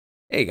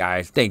Hey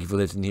guys, thank you for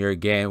listening here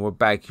again. We're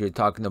back here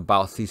talking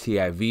about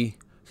CCIV.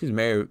 She's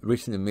Mary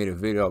recently made a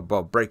video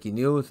about breaking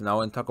news, and I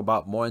want to talk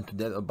about more into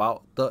depth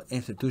about the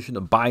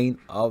institutional buying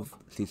of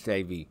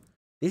CCIV.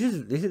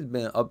 This has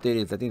been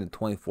updated, I think, the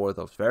 24th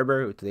of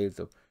February. Today is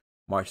the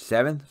March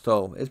 7th,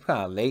 so it's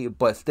kind of late,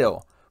 but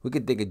still, we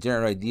could take a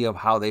general idea of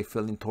how they're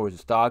feeling towards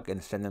the stock and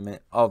the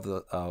sentiment of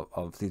the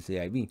of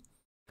CCIV.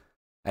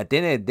 At the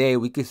end of the day,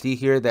 we can see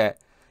here that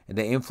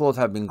the inflows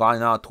have been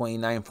going out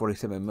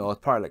 29.47 mil. It's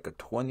probably like a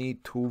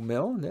 22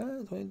 mil.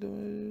 Yeah,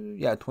 22.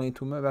 Yeah,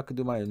 22 mil. If I could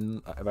do my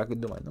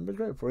numbers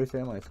right,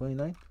 47 minus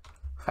 29,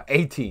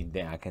 18.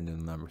 Damn, I can't do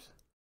the numbers.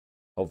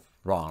 Oh,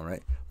 wrong,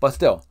 right? But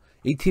still,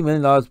 $18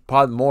 million,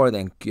 probably more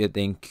than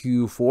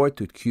Q4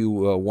 to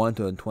Q1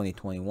 to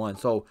 2021.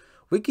 So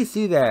we can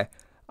see that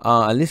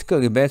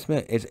Iinstitutional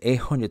investment is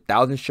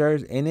 800,000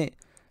 shares in it.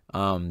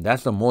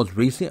 That's the most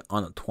recent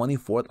on the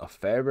 24th of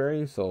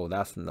February. So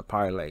that's in the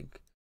probably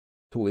like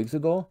 2 weeks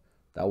ago.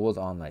 That was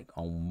on like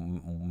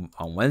on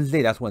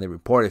Wednesday. That's when they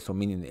reported. So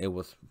meaning it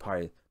was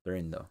probably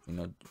during the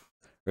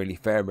early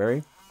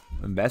February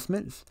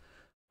investments.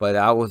 But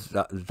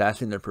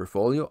that's in their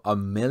portfolio.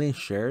 1 million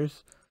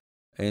shares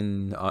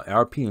in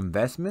RP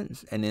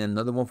investments, and then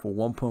another one for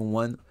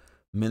 1.1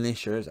 million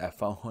shares at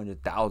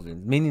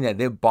 500,000. Meaning that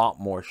they bought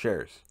more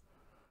shares.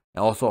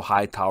 And also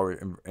High Tower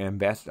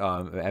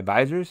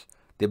advisors,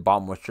 they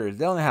bought more shares.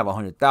 They only have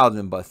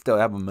 100,000, but still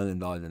they have $1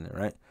 million in it,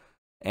 right?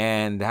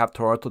 And they have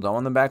Toronto Dome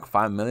on the back,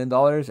 $5 million,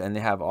 and they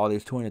have all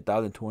these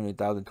 200,000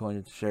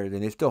 shares,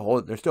 and they're still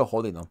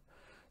holding them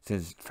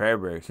since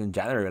February, since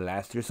January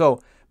last year.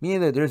 So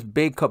meaning that there's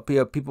big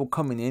people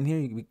coming in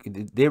here.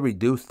 They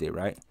reduced it,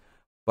 right?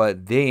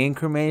 But they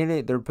incremented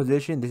it, their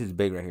position. This is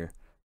big right here.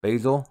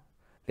 Basil,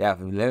 they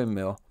have 11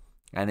 mil,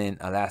 and then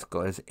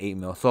Alaska is 8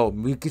 mil. So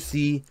we can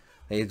see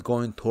that it's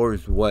going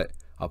towards what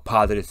a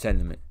positive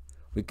sentiment.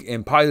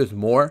 And probably there's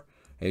more.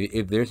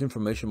 If there's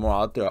information more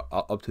out there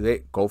up to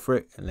date, go for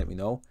it and let me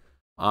know.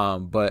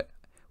 But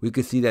we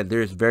can see that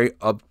there's very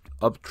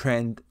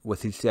uptrend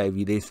with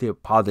CCIV. They see a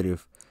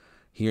positive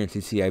here in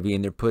CCIV,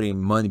 and they're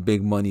putting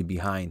big money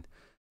behind.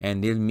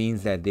 And this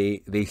means that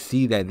they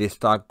see that this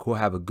stock could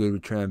have a good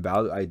return on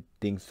value. I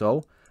think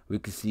so. We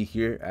can see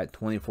here at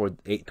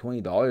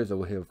 $20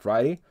 over here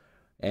Friday,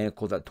 and it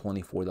closed at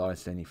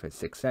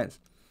 $24.76.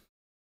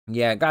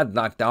 Yeah, it got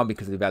knocked down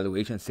because of the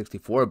valuation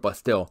 64, but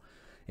still,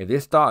 if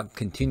this stock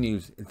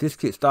continues, if this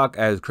stock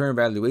as current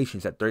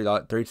valuations at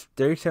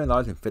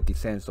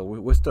 $37.50, so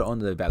we're still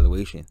under the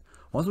valuation.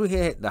 Once we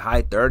hit the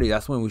high 30,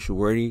 that's when we should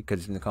worry, because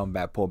it's gonna come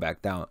back, pull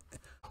back down,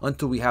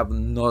 until we have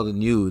no other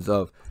news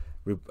of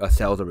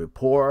sales or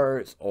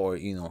reports, or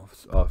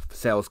of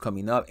sales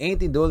coming up.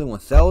 Anything doing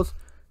with sales,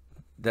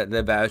 that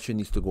the valuation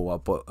needs to go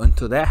up. But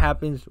until that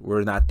happens,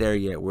 we're not there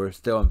yet. We're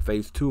still in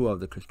phase 2 of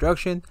the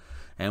construction,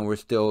 and we're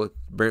still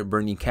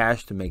burning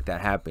cash to make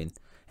that happen.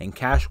 And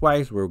cash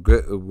wise, we're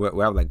good.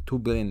 We have like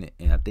 $2 billion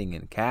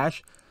in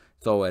cash.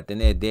 So at the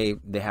end of the day,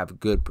 they have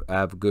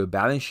a good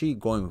balance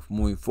sheet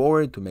moving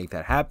forward to make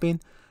that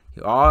happen.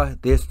 All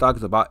this stock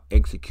is about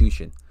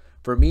execution.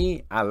 For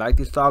me, I like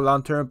this stock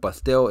long term, but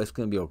still, it's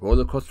gonna be a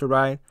roller coaster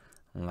ride,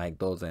 like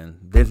those in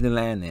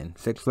Disneyland and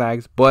Six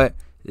Flags. But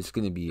it's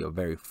gonna be a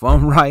very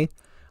fun ride.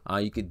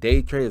 You could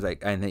day trade,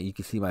 and you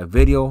can see my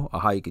video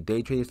of how you could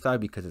day trade this stock,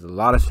 because there's a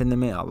lot of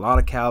sentiment, a lot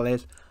of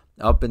catalysts,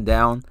 up and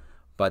down.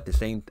 But at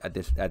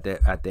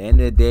the end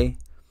of the day,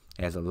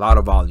 it has a lot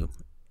of volume,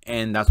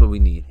 and that's what we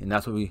need, and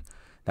that's what we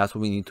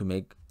need to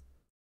make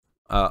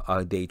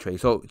a day trade.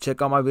 So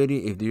check out my video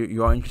if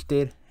you are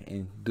interested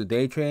in do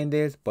day trading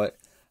this. But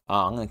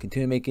I'm gonna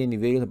continue making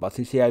videos about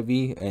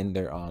CCIV and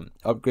their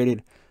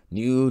upgraded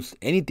news,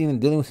 anything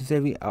dealing with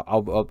CCIV.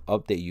 I'll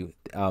update you.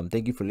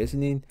 Thank you for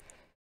listening.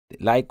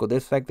 Like or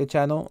dislike the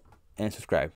channel, and subscribe.